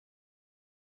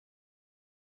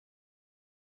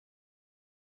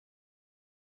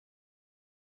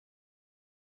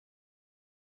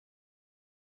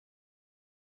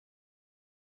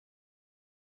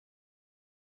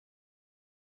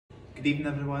Good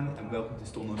evening everyone and welcome to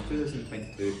Stonelaw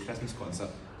 2022 Christmas concert.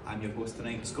 I'm your host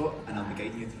tonight, Scott, and I'll be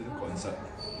guiding you through the concert.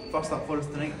 First up for us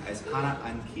tonight is Hannah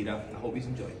and Kira. I hope you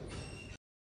enjoy.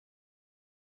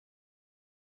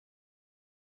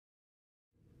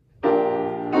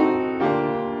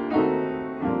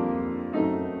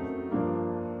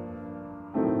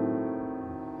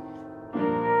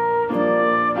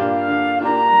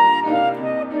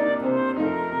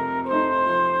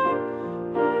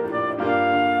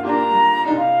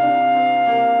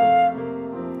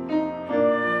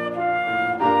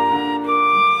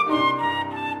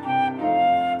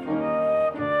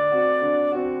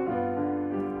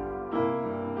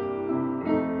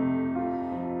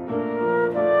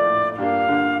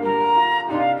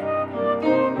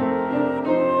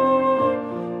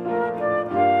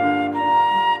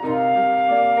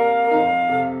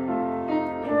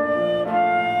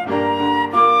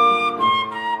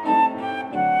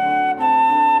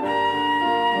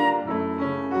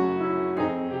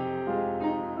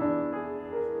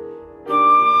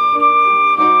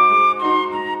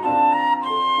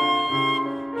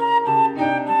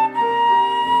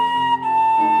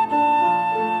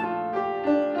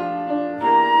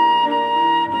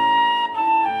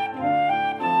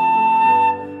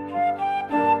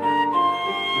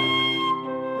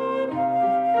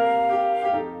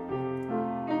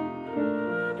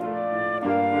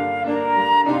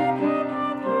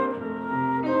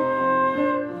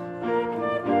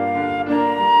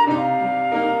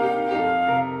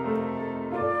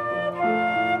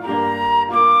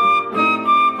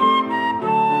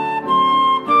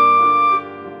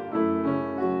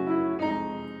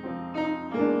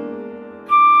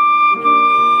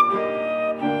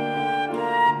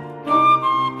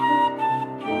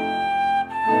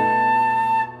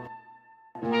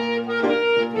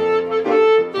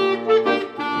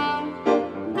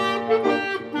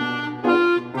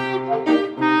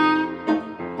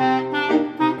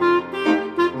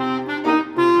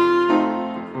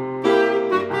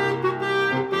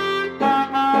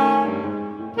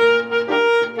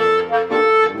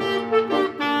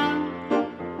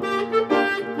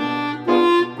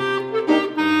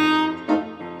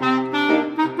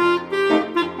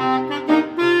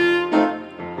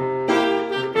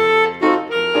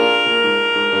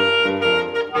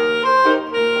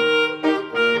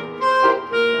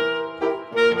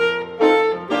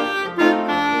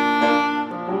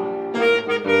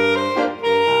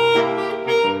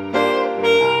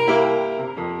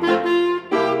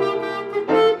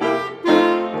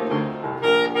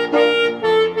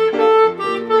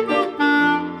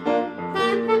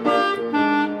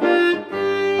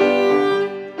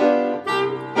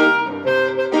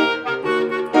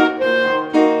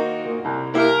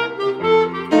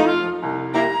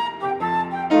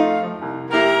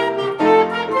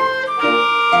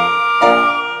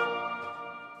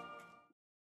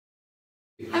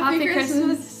 Happy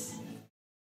Christmas!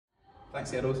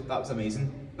 Thanks Eros, that was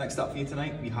amazing. Next up for you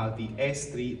tonight we have the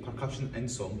S3 Percussion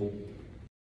Ensemble.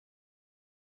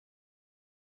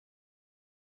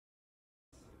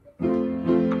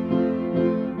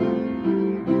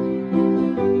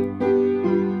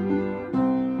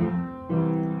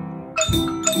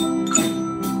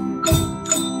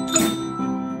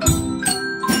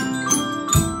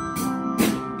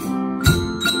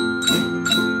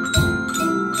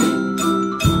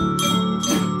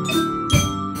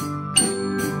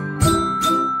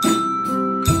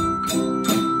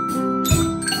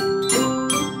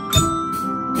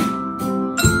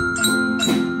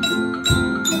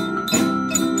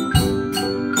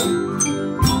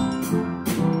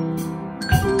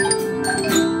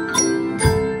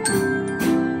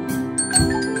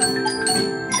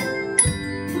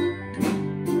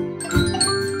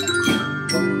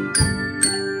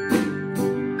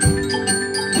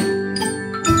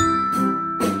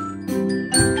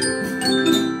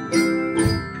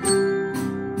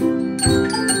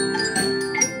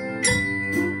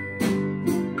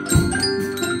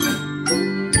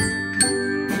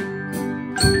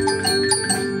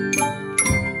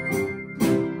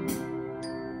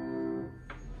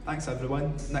 Thanks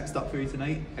everyone. Next up for you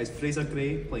tonight is Fraser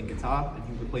Gray playing guitar, and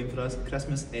he'll be playing for us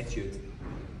Christmas Etude.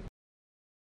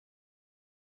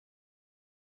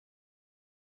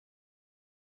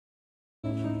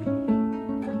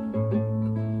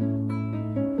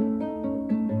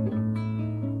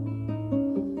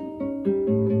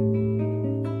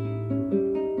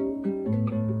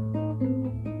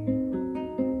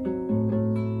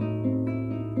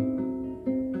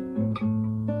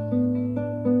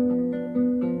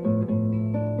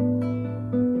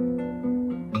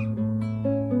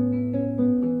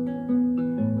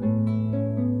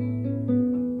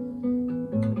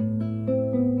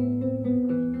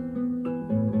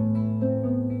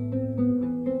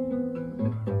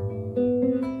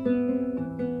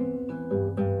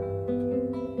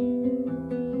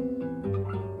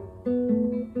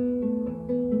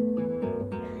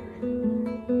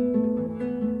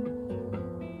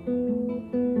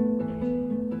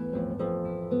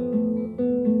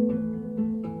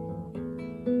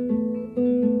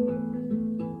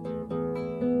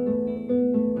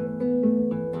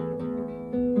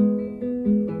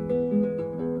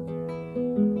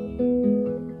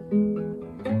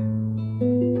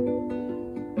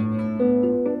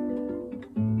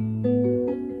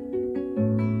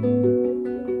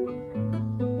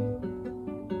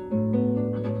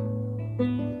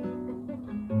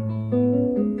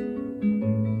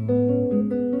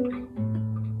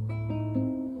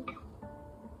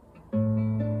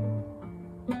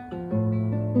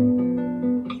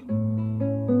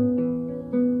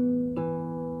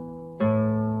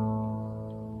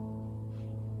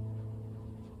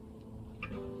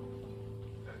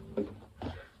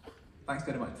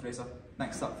 Fraser.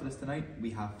 Next up for us tonight, we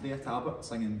have Freya Talbot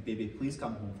singing Baby Please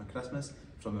Come Home for Christmas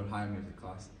from our higher music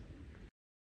class.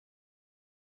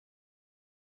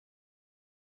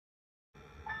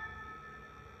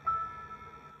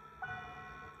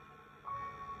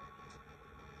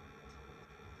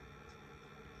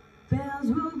 Bells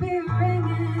will be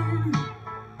ringing,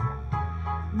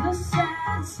 the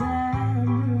sad, sad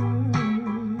news.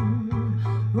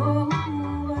 Oh,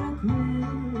 what a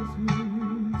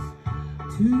Christmas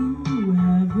to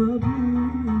have the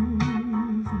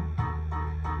blues.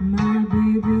 My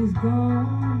baby's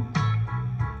gone,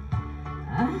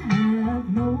 I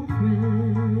have no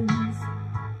friends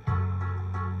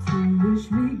to wish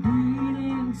me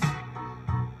greetings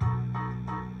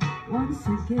once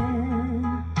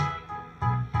again.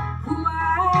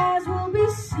 Choirs will be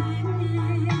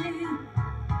singing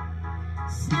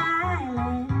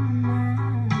Silent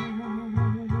Night,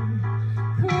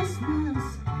 Christmas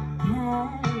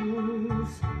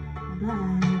carols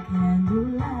by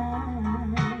candlelight.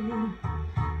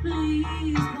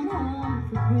 Please come home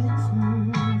for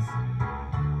Christmas.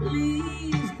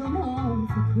 Please come home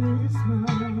for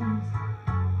Christmas.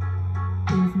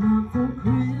 If not for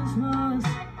Christmas,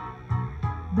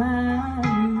 by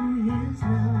New Year's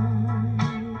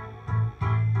night.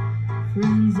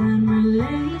 Friends and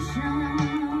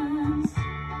relations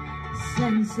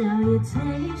send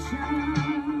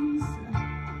salutations,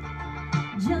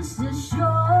 just as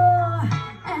sure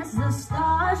as the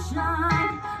stars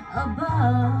shine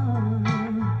above.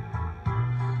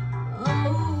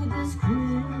 Oh, this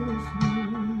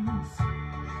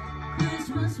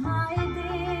Christmas, my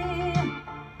dear,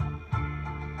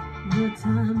 the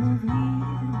time of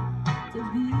year to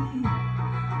be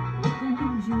with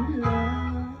those you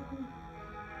love.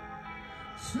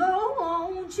 So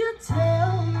won't you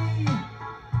tell me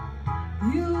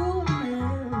you'll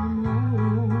never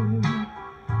know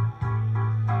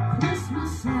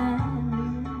Christmas and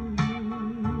New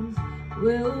Year's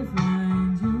will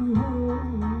find you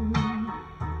home.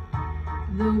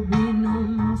 There'll be no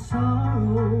more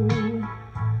sorrow,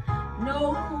 no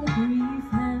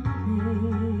grief and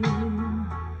pain,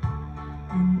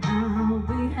 and I'll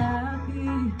be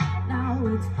happy now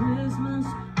it's Christmas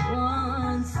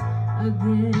once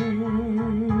again.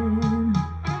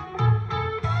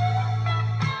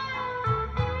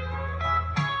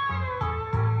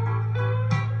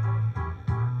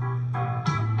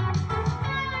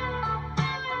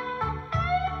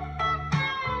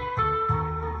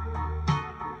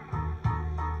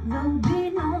 There'll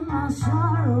be no more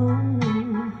sorrow,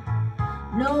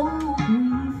 no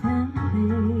grief and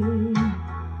pain,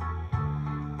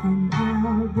 and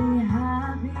I'll be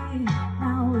happy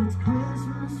now it's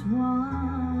Christmas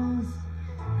once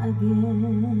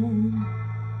again.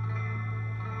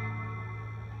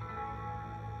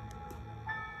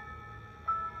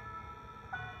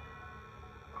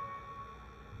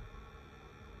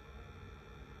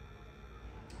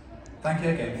 Thank you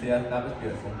again, Freya, that was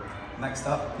beautiful. Next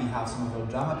up, we have some of our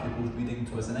drama pupils reading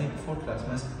to us The Night Before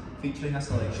Christmas, featuring a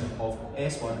selection of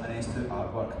S1 and S2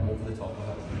 artwork over the top of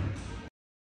it.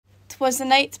 'Twas the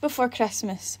night before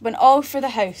Christmas, when all through the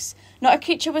house not a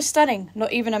creature was stirring,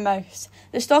 not even a mouse.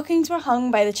 The stockings were hung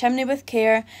by the chimney with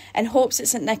care, in hopes that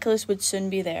St. Nicholas would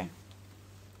soon be there.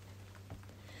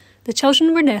 The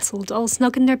children were nestled all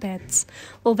snug in their beds,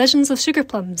 while visions of sugar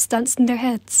plums danced in their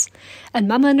heads, and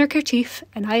Mamma in her kerchief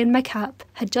and I in my cap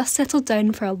had just settled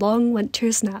down for a long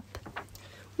winter's nap.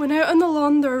 When out on the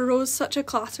lawn there arose such a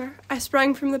clatter, I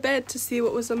sprang from the bed to see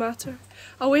what was the matter.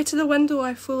 Away to the window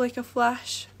I flew like a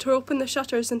flash, tore open the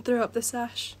shutters and threw up the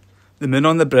sash. The moon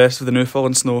on the breast of the new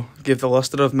fallen snow gave the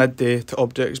lustre of midday to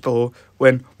objects below,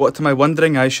 when, what to my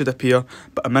wondering eye should appear,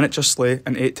 but a miniature sleigh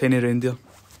and 8 tiny reindeer.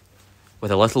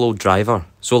 With a little old driver,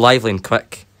 so lively and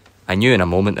quick, I knew in a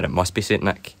moment that it must be St.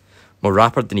 Nick. More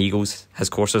rapid than eagles, his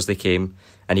coursers they came,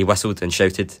 and he whistled and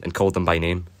shouted and called them by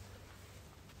name.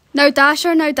 Now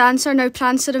Dasher, now Dancer, now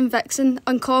Prancer and Vixen,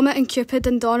 on Comet and Cupid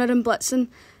and Donner and Blitzen,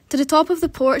 to the top of the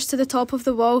porch, to the top of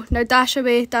the wall, now dash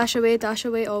away, dash away, dash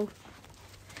away all.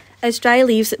 As dry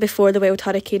leaves that before the wild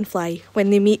hurricane fly,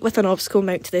 when they meet with an obstacle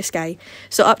mount to the sky,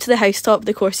 so up to the housetop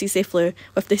the courses they flew,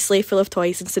 with the sleigh full of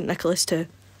toys and St. Nicholas too.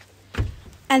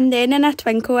 And then in a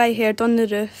twinkle I heard on the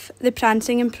roof the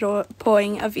prancing and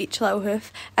pawing of each little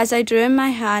hoof, as I drew in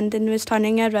my hand and was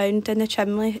turning around, and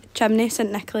the chimney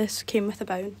St. Nicholas came with a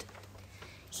bound.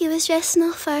 He was dressed in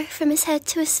all fur from his head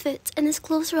to his foot, and his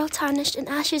clothes were all tarnished in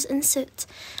ashes and soot.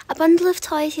 A bundle of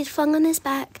toys he'd flung on his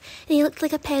back, and he looked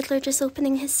like a pedlar just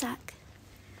opening his sack.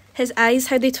 His eyes,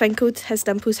 how they twinkled, his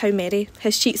dimples how merry,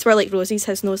 his cheeks were like roses,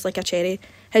 his nose like a cherry,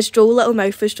 his droll little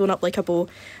mouth was drawn up like a bow,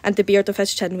 and the beard of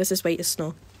his chin was as white as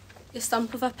snow. The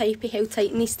stump of a pipe he held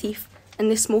tight in his teeth,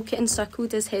 and the smoke it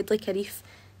encircled his head like a reef.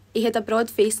 He had a broad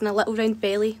face and a little round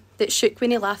belly that shook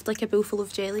when he laughed like a bowl full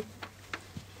of jelly.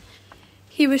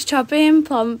 He was chubby and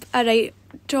plump, a right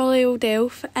jolly old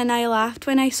elf, and I laughed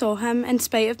when I saw him in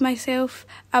spite of myself.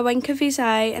 A wink of his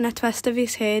eye and a twist of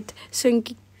his head soon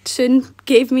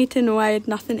gave me to know I had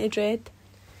nothing to dread.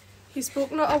 He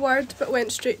spoke not a word, but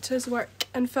went straight to his work,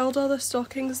 and filled all the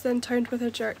stockings, then turned with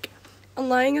a jerk, and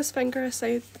laying his finger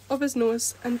aside of his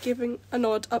nose, and giving a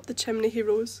nod up the chimney he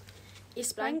rose. He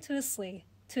sprang to his sleigh,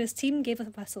 to his team gave a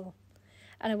whistle,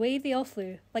 and away they all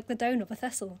flew, like the down of a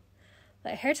thistle.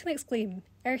 That I heard him exclaim,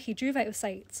 ere he drove out of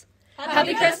sight,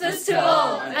 Happy Christmas to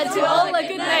all, and to all a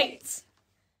good night!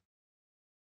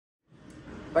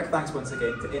 Big thanks once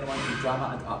again to anyone in the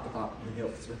drama and art department who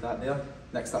helped us with that there.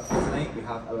 Next up for tonight we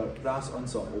have our brass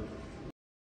ensemble.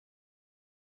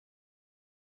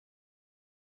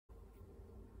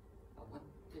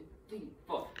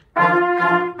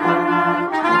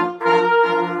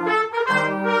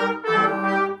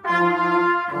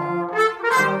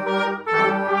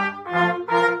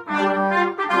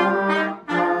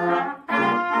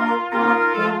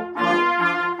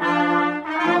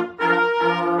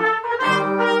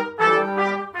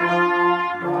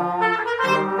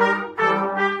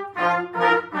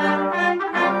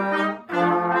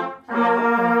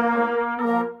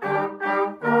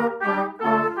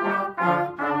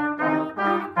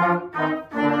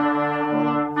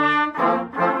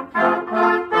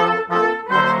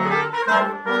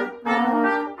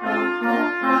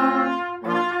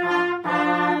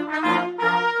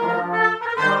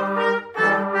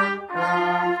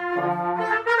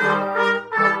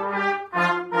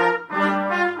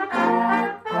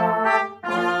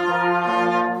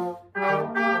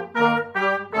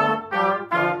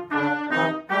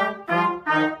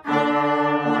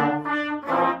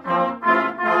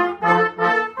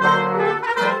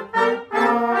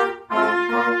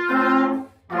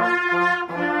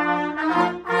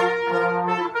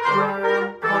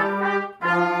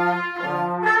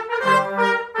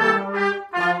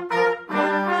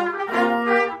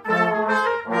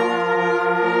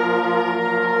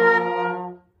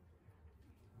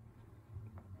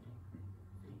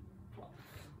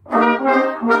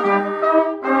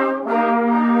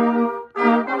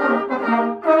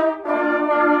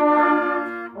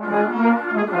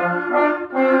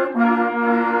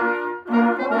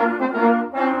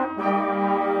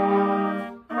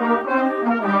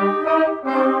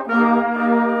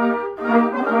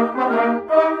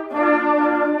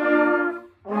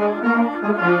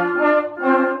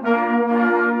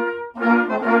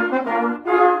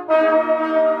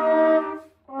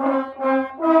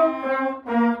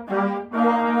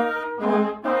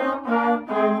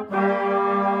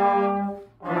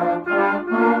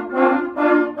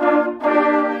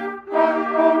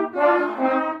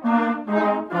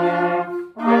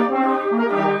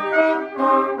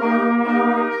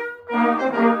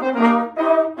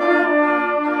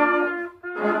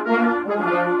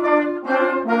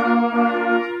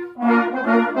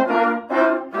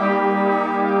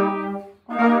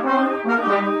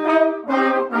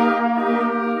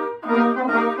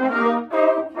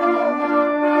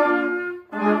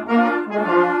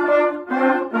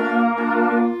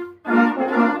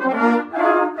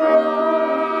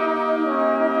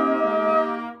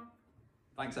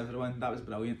 Thanks everyone, that was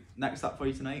brilliant. Next up for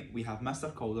you tonight, we have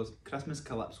Mr. Calder's Christmas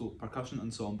Calypso Percussion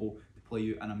Ensemble to play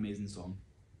you an amazing song.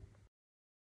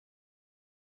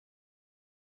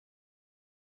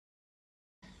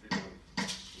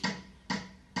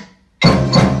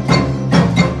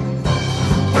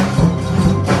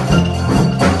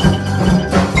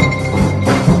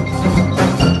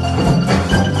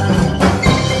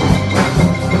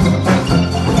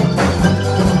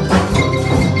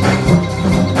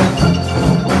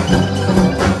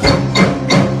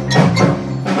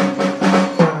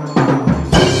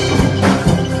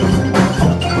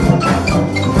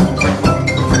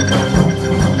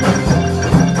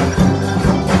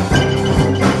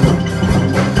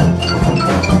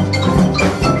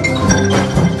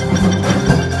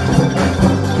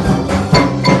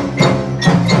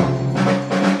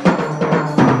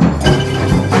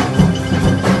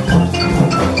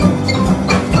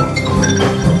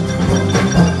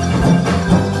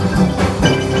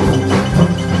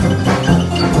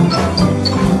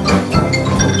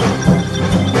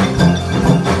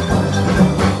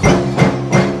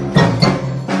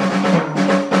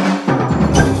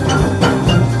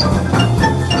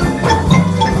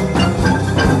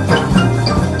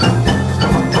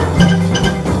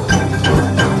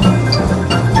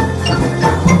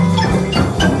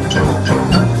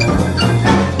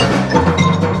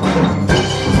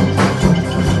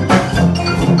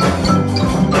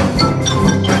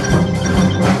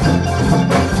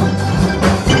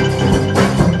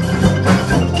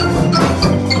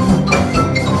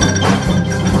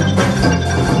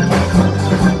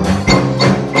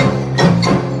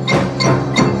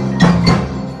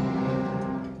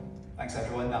 Thanks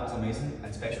everyone, that was amazing,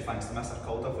 and special thanks to Mr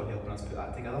Calder for helping us put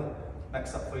that together.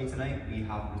 Next up for you tonight, we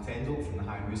have Rotendo from the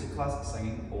High Music class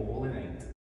singing O Holy Night.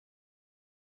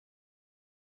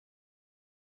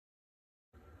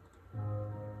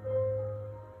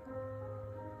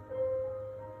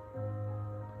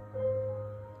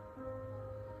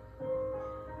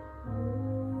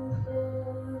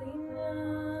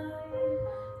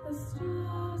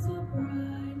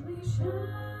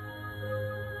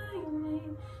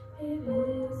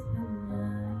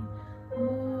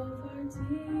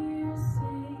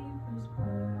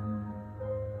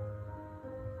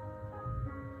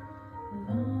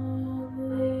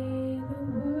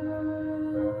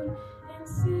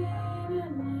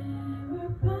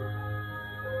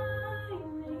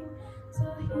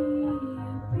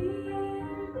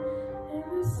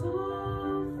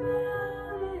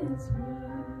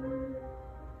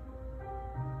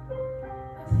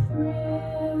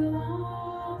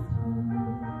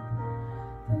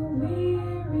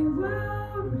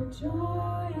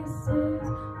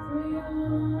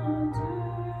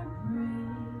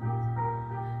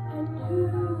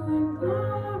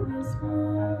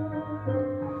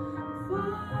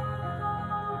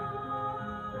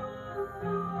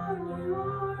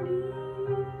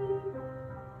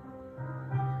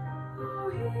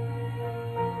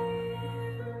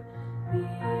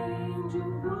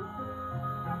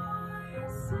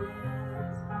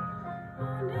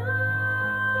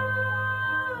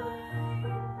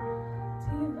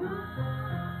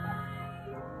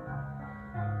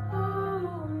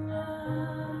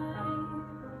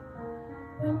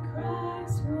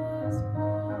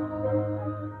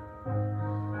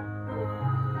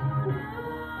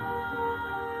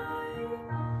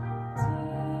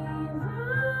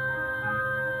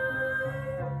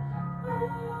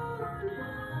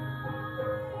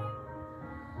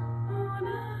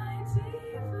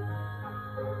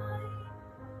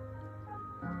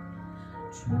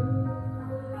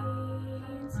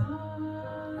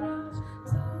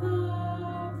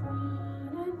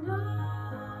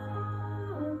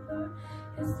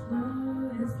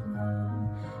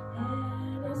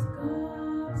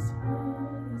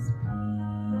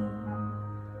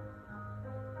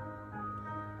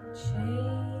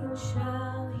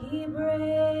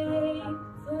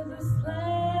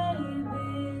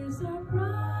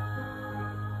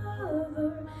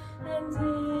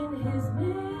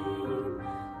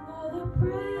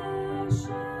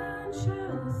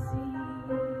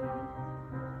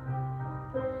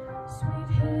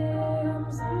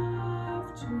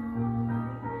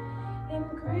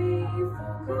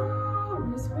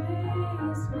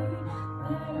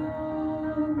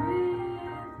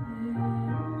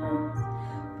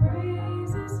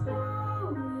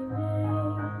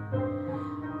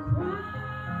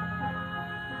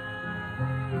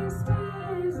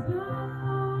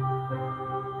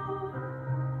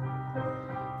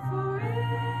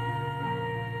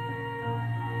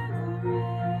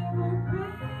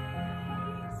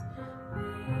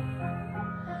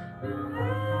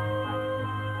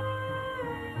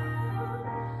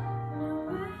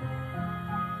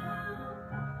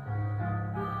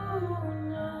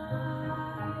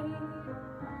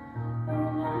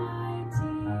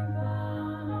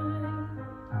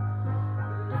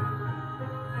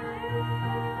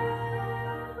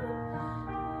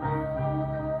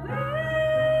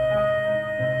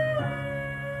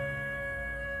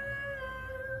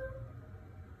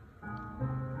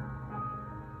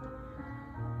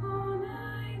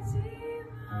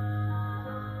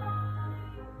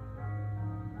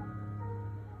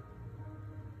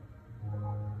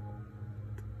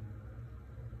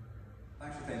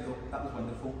 Thanks Rotendo, that was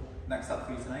wonderful. Next up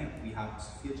for you tonight, we have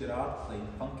Sophia Gerard playing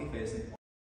Funky Pheasant.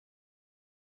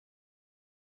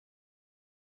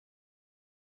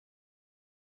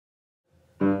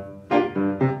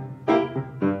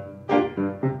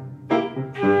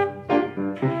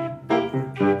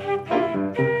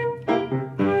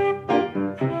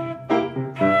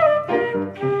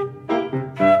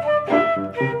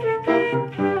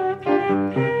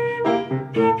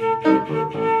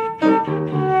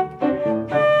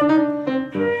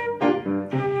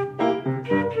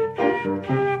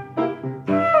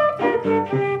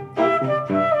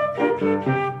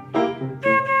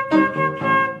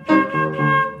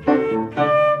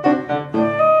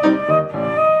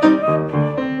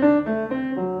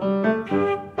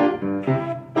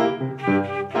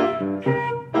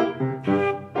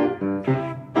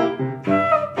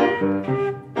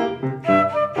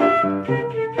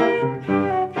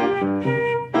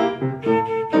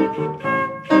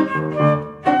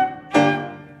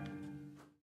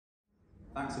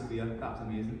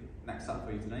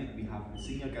 you tonight, we have the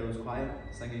Senior Girls Choir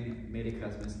singing Merry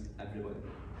Christmas, Everyone.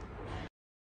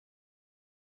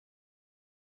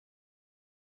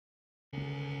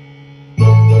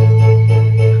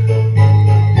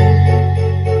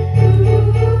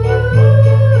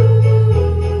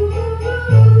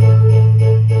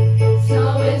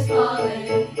 Snow is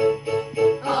falling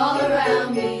all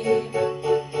around me.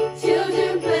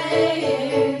 Children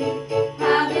playing,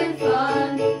 having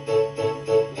fun.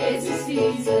 It's a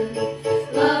season,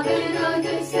 love and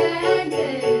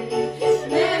understanding.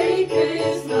 Merry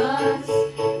Christmas,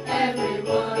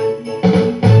 everyone.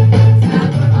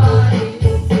 Time for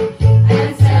parties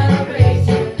and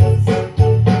celebrations.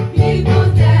 People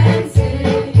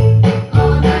dancing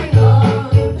all night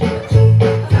long.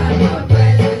 Time for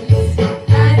presents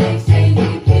and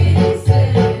exchanging kisses.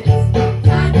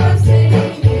 Time for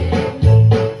singing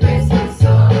Christmas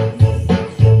songs.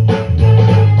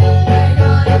 We're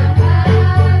gonna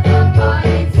have a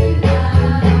party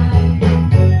tonight.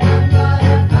 I'm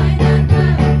gonna find that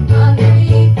girl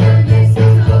underneath the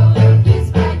mistletoe.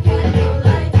 Kissed by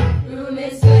candlelight, room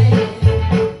is swaying,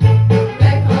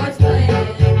 records playing.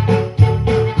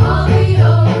 All the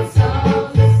old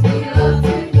songs we love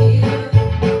to hear.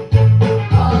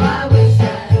 All I wish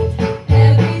that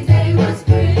every day was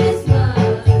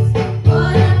Christmas.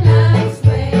 What a nice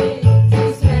way to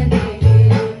spend the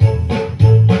year.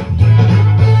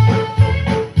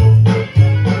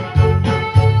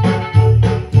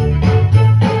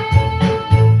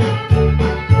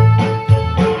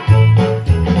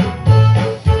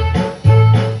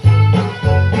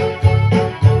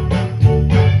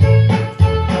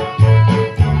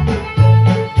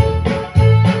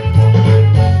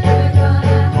 We're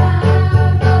gonna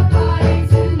have a party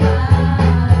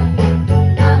tonight.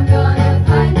 I'm gonna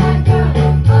find that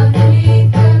girl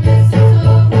underneath the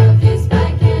mistletoe. Kissed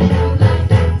by candlelight.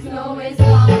 Snow is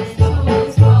falling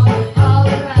all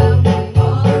around me,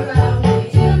 all around me.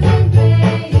 Children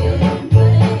playing,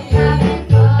 having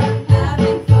fun.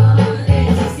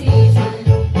 It's a season,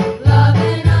 love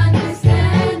and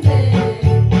understanding.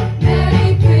 Merry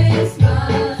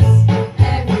Christmas,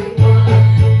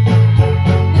 everyone.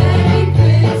 Merry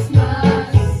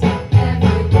Christmas,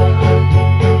 everyone.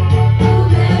 Oh,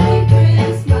 Merry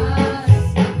Christmas,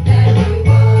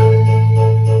 everyone.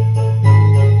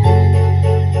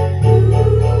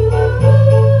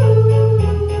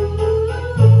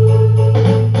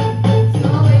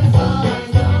 Snow is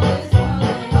falling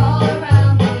all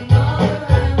around me, all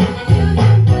around me.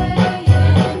 Children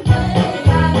playing,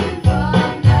 having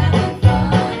fun.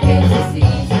 It's a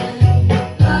season,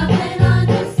 love and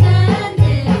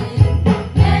understanding.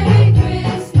 Merry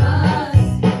Christmas,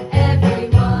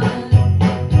 everyone.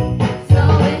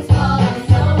 Snow is falling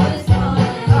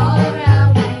all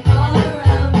around me, all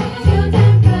around me.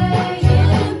 Children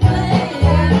playing,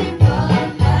 having fun.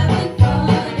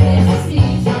 It's a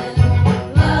season,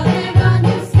 love and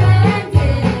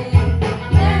understanding.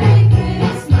 Merry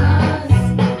Christmas,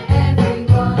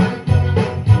 everyone.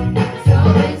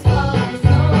 Snow is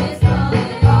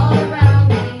falling all around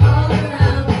me, all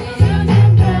around me. Children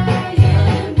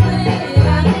playing,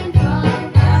 having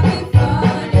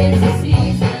fun. It's a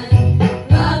season,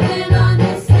 love and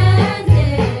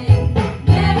understanding.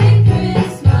 Merry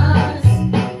Christmas,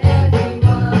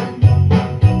 everyone.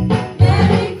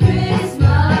 Merry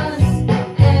Christmas,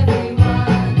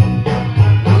 everyone.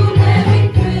 Oh, Merry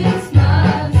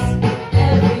Christmas,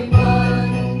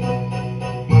 everyone.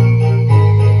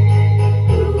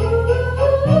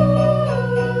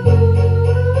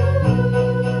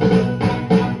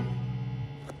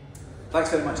 Thanks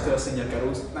very much to our Senior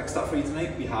Girls. Next up for you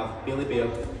tonight, we have Bailey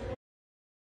Baird.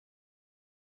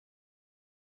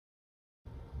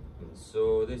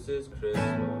 So this is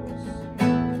Christmas,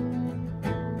 and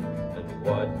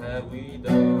what have we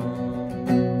done?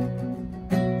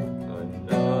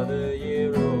 Another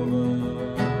year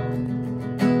over,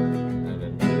 and a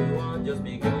new one just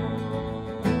begun.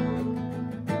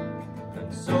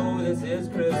 And so this is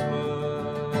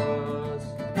Christmas,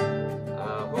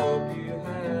 I hope you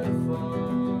had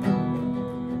fun.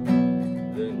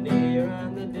 The near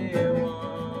and the dear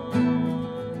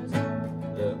ones,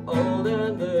 the old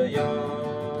and the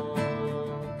young.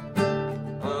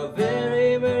 A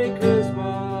very Merry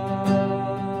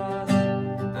Christmas.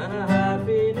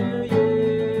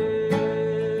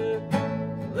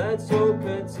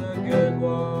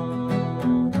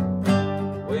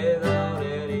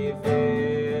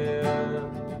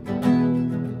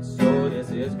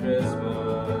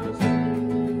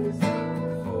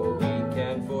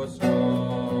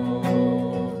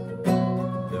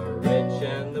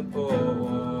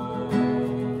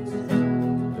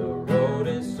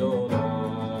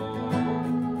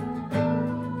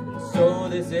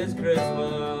 this is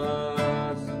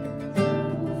Christmas,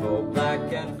 for black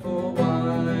and for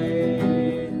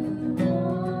white,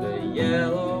 the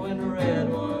yellow and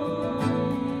red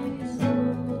ones,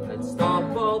 and stop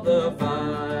all the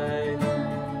fight.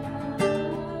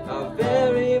 A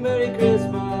very Merry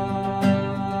Christmas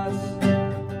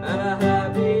and a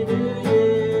Happy New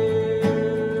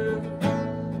Year.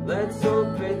 Let's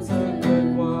hope it's a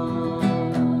good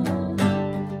one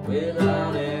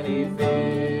without any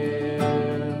fear.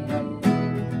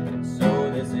 And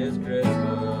so this is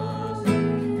Christmas,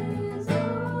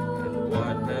 and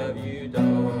what have you done?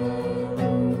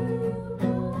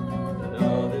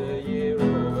 Another year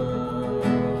over,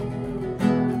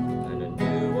 and a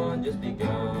new one just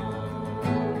begun.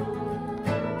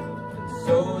 And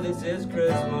so this is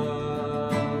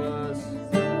Christmas.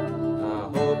 I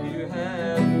hope you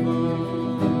had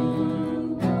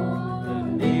fun. The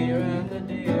near and the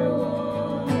dear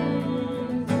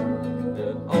ones, the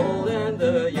old and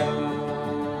the young.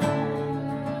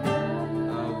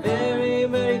 A very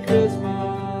Merry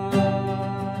Christmas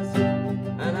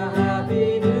and a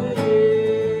Happy New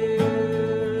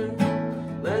Year.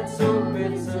 Let's hope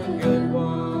it's a good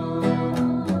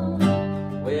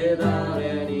one without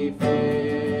any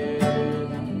fear.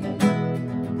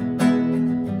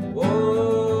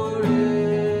 War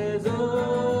is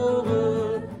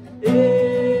over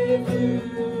if you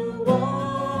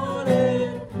want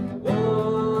it.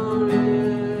 War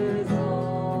is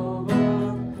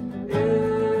over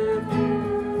if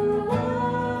you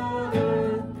want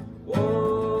it.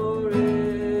 War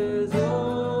is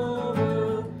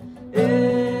over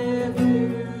if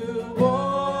you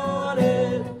want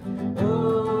it.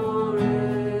 War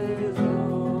is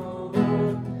over.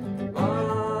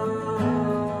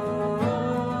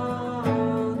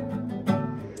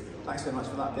 Thanks very much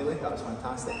for that, Bailey. That was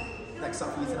fantastic. Next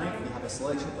up for you tonight, we have a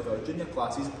selection of our junior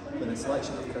classes with a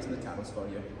selection of Christmas carols for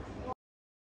you.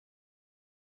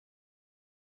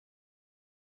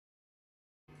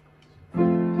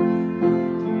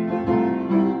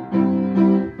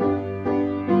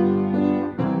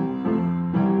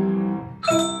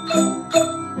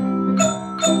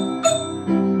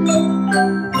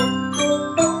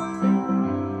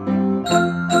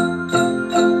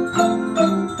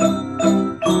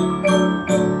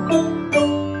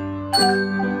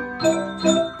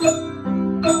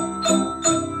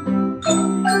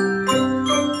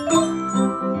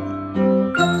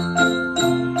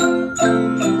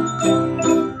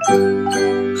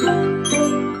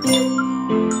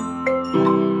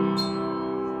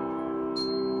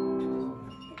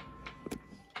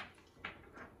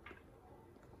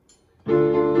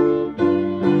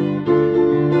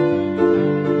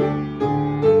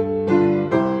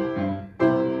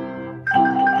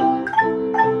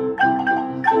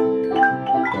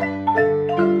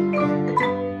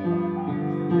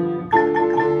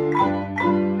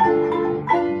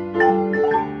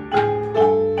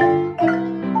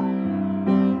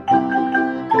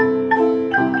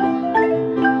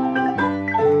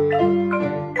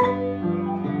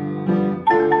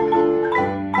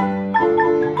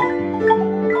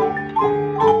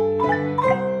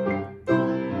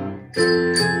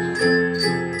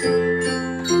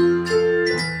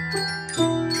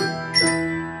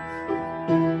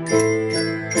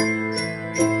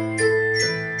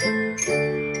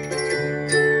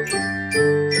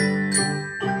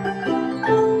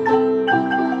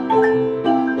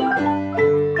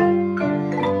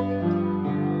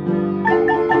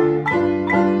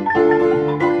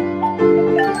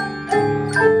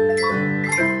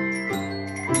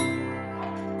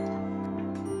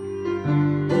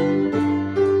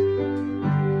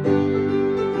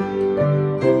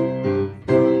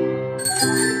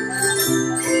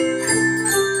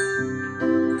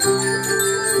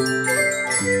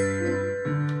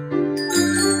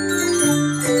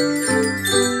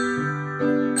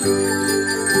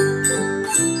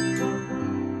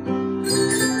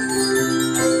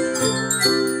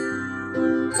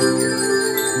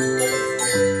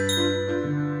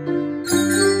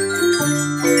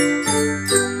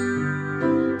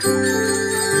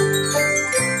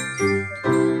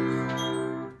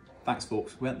 Thanks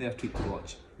folks, weren't they a treat to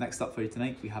watch? Next up for you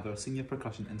tonight, we have our senior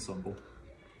percussion ensemble.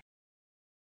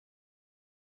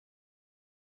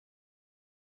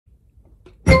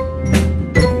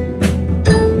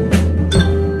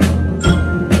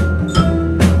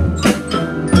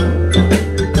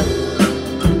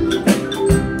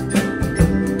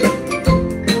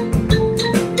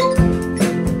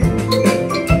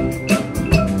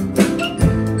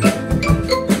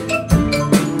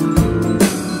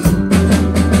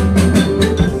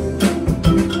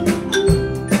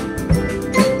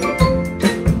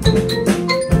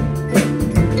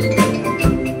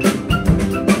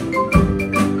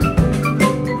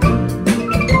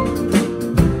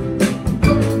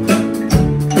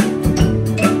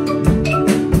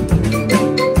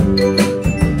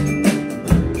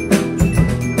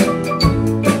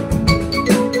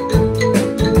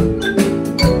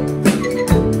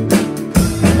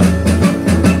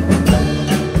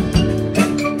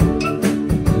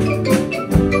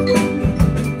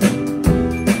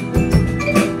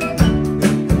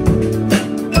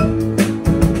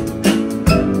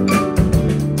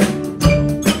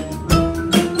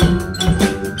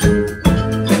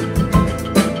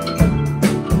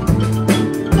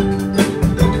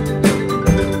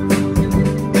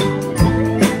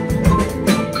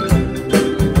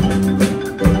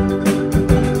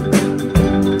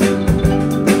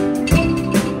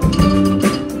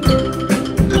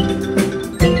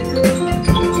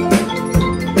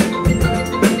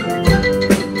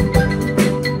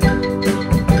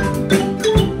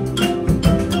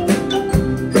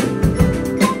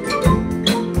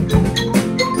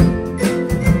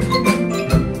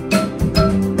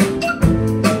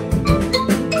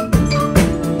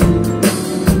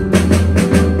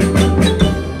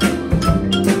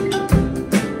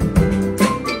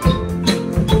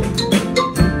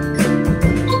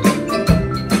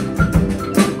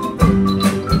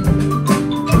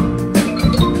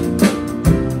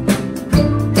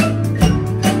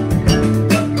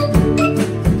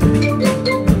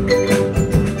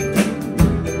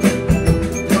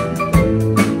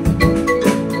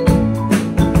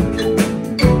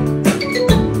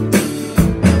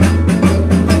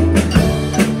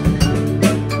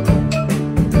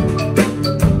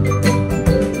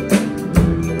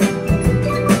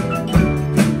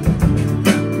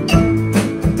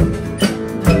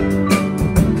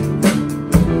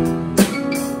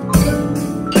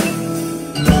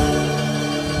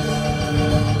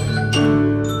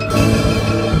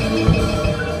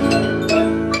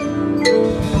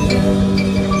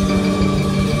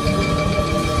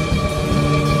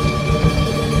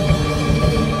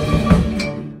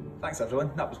 Thanks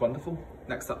everyone, that was wonderful.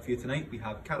 Next up for you tonight we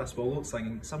have Cara Swallow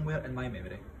singing Somewhere in My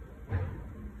Memory.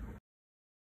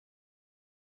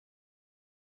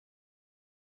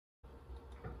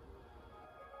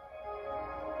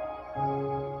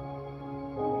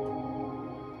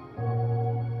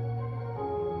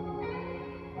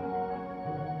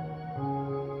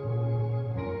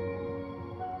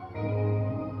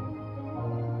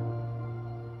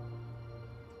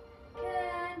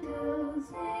 Candles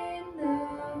in the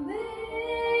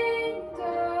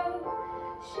window,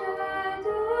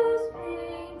 shadows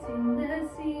painting the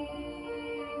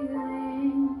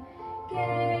ceiling,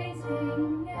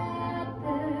 gazing at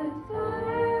the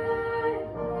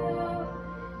fireglow,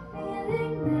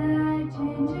 feeling that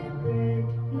gingerbread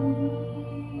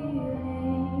feeling.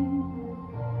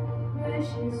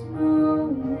 Precious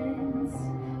moments,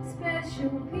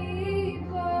 special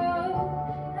people,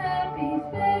 happy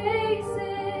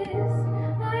faces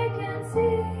I can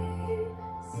see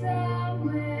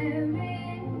somewhere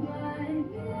in my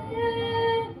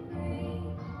memory.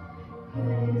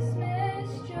 Christmas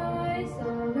joys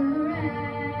all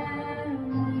around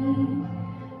me,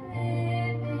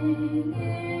 living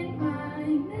in my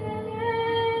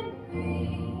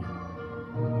memory.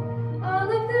 All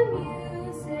of the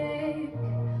music,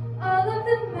 all of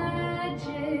the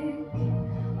magic,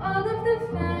 all of the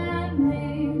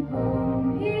family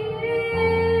home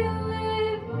here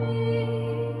with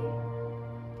me.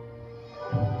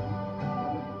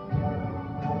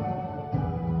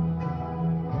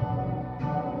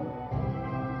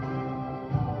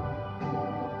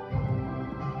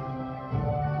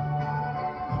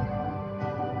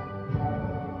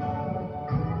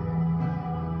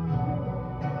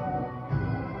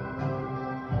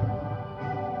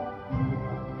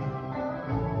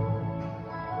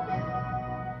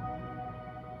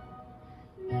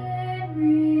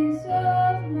 Memories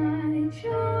of my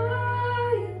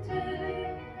childhood,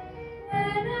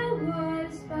 when I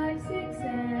was 5, 6,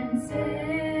 and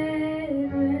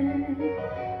 7.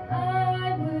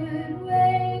 I would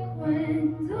wake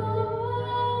when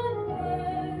dawn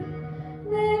would,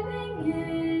 living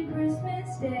in Christmas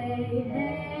Day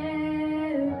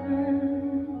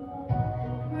heaven.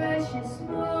 Precious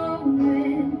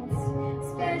moments,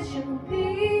 special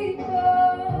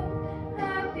people,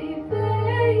 happy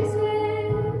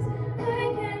faces I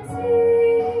can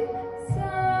see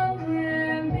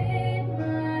somewhere in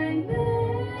my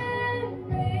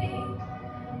memory.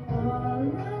 All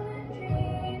our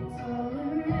dreams all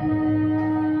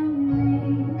around me,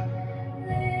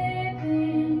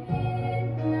 living in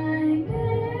my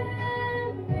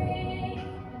memory.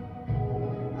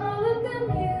 All of the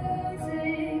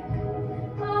music,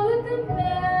 all of the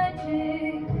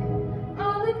magic,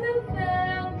 all of the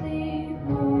family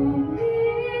home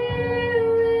here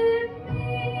with me.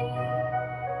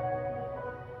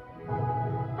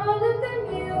 All of the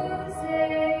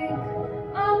music,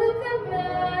 all of the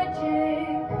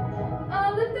magic,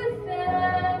 all of the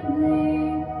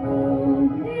family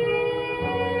home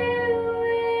here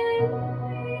with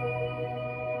me.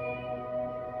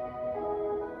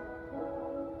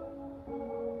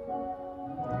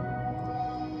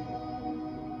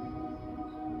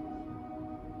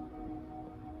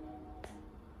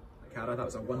 Cara, that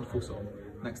was a wonderful song.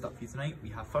 Next up for you tonight we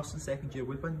have first and second year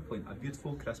woodwind playing a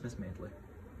beautiful Christmas medley.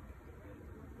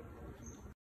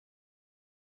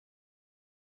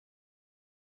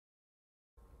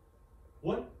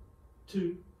 One,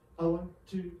 two, 1,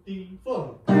 2, 3,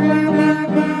 4.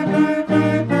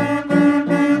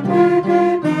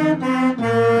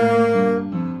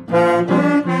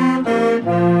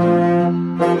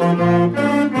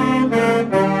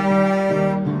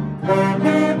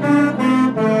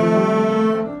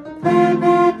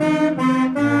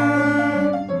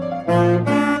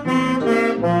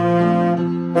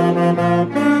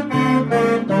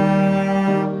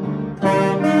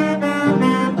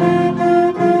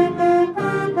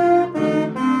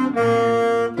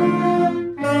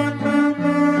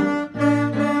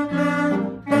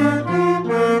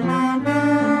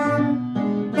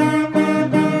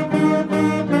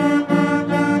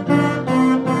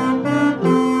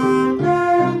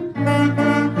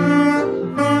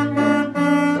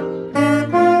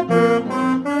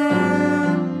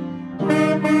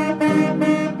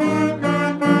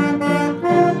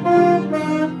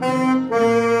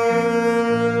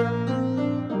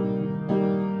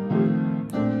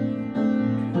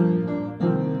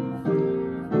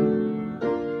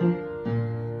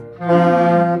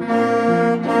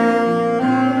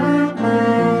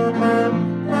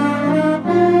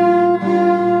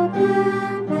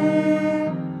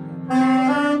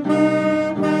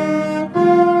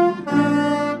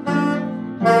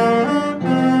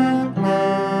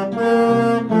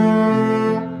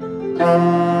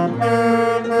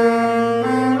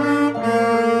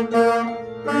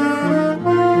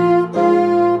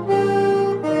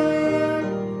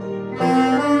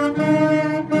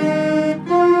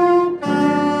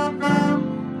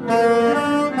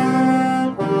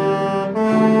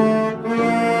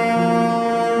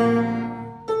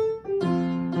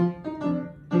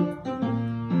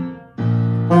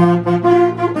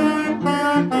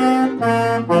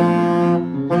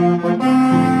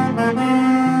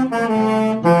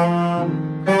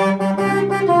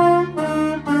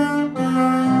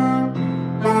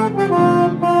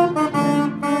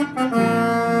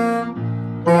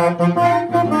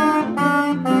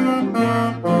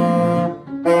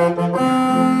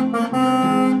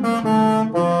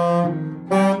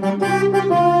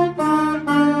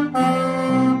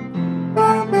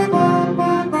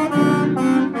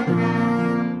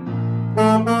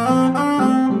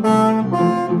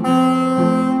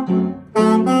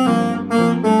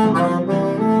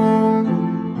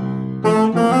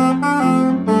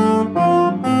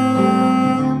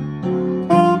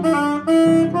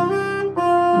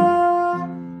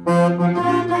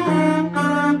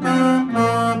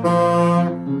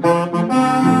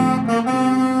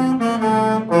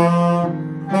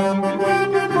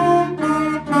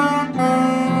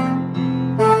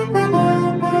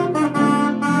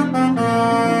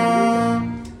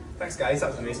 Thanks guys, that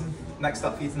was amazing. Next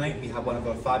up for you tonight, we have one of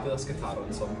our fabulous guitar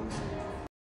ensembles.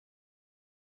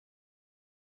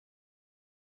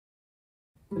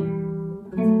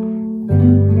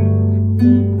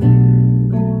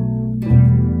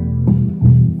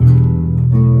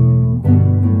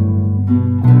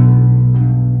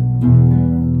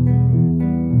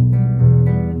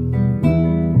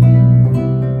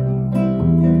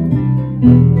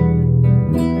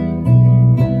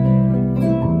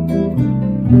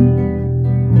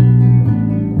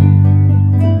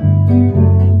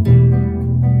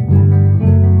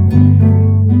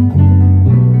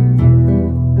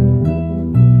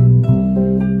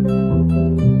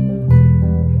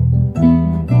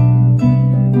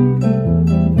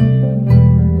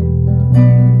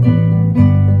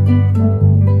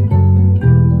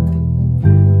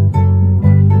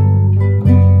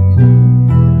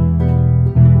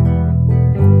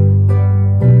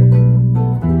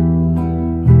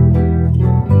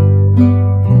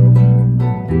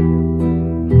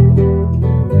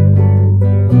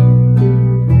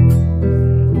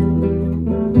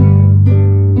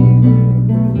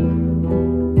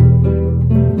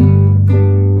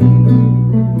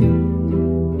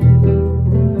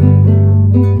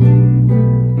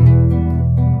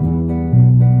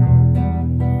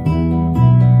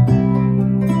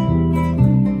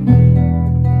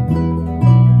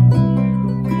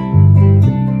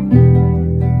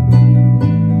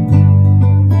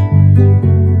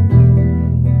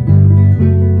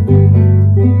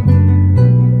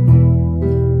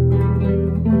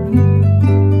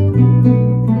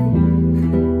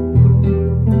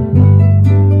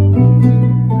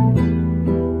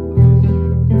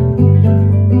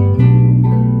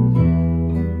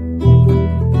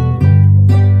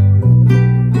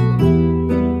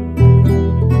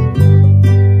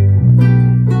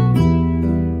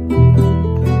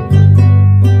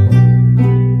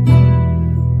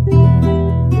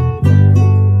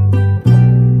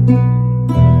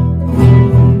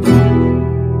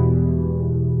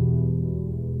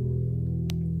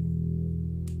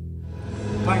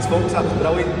 Thanks folks, that was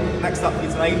brilliant. Next up for you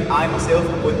tonight, I myself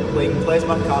am going to be playing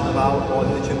Klezmer Carnival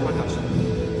on the tune percussion.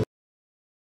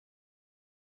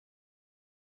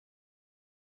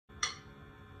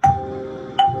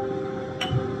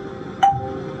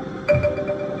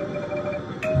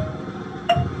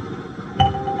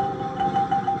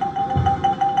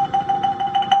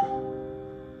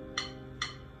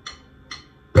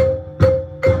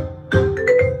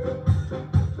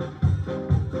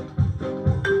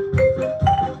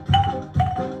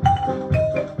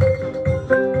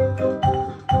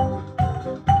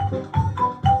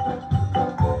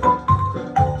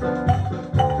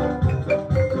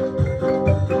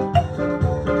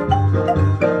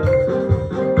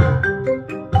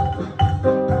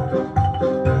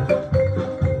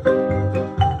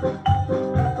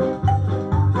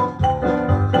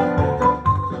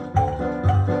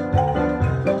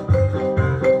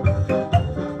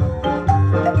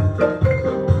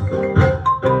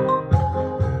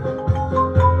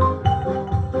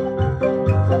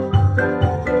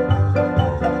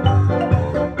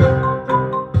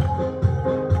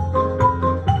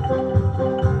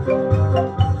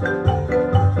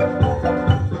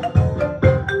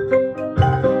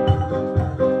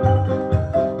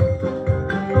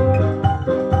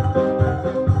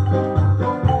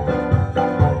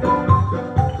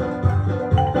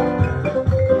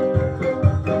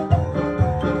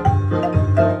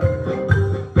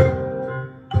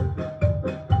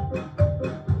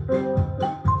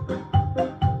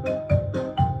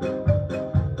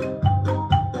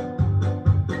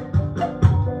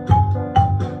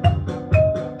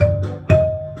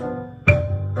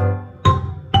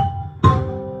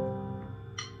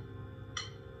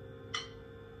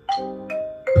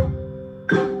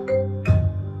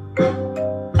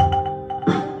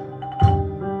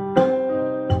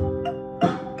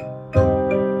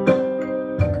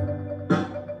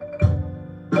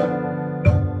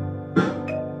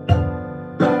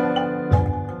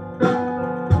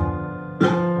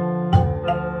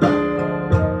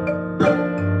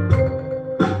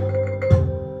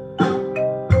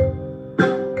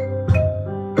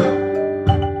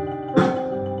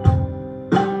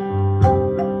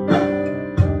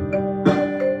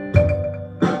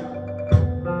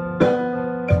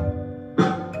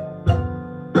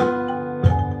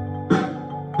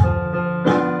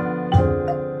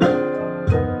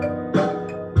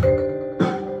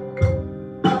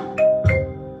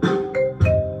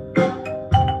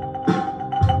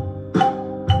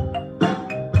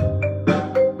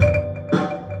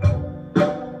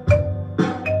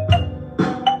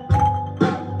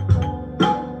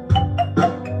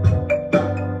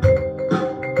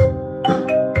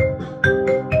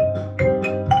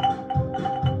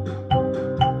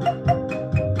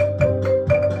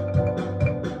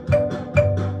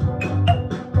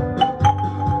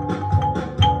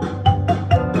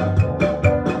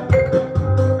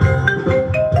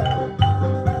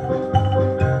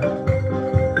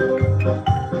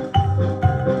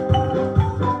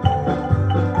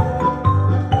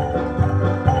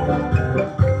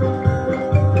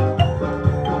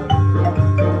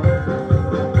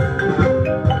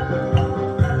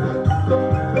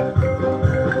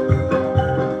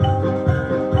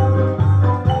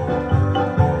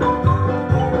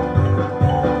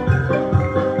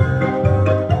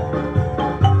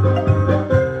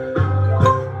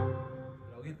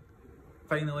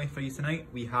 you tonight,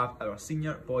 we have our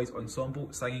senior boys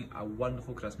ensemble singing a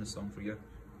wonderful Christmas song for you.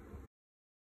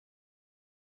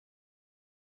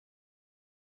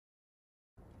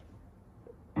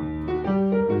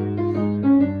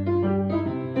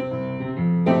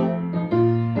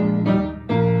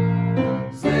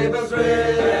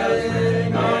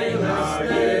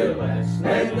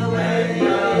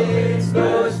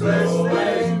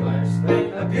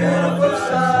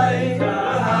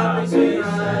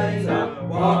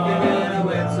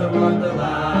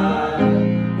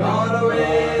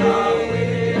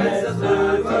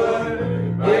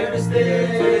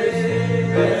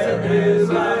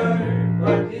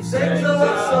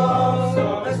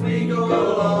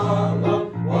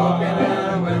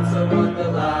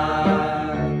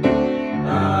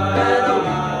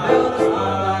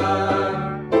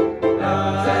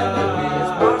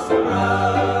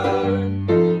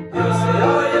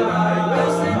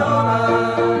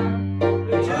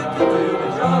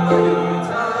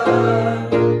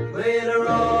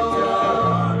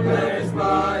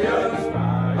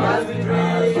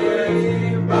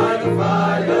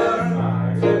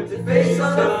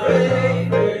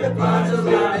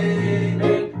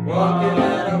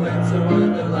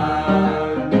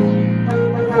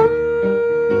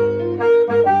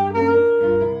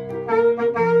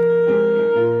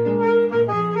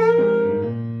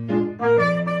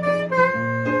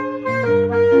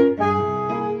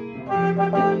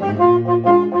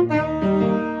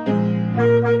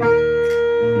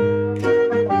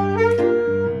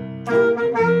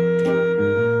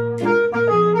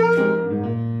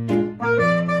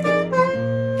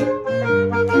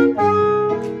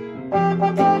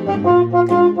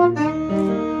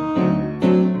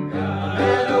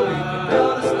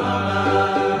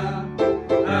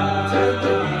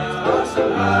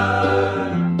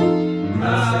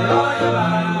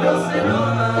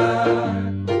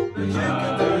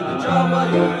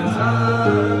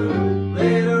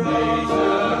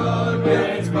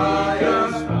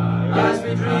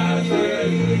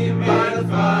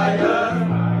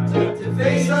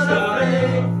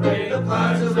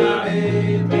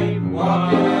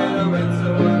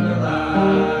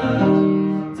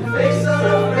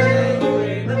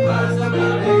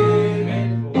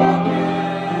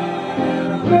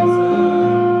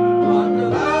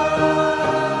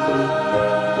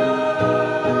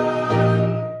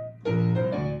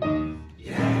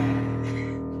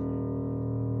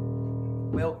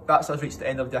 Well, that's us reached the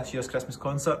end of this year's Christmas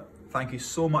concert. Thank you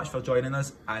so much for joining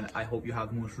us, and I hope you have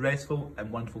the most restful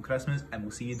and wonderful Christmas, and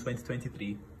we'll see you in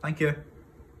 2023. Thank you.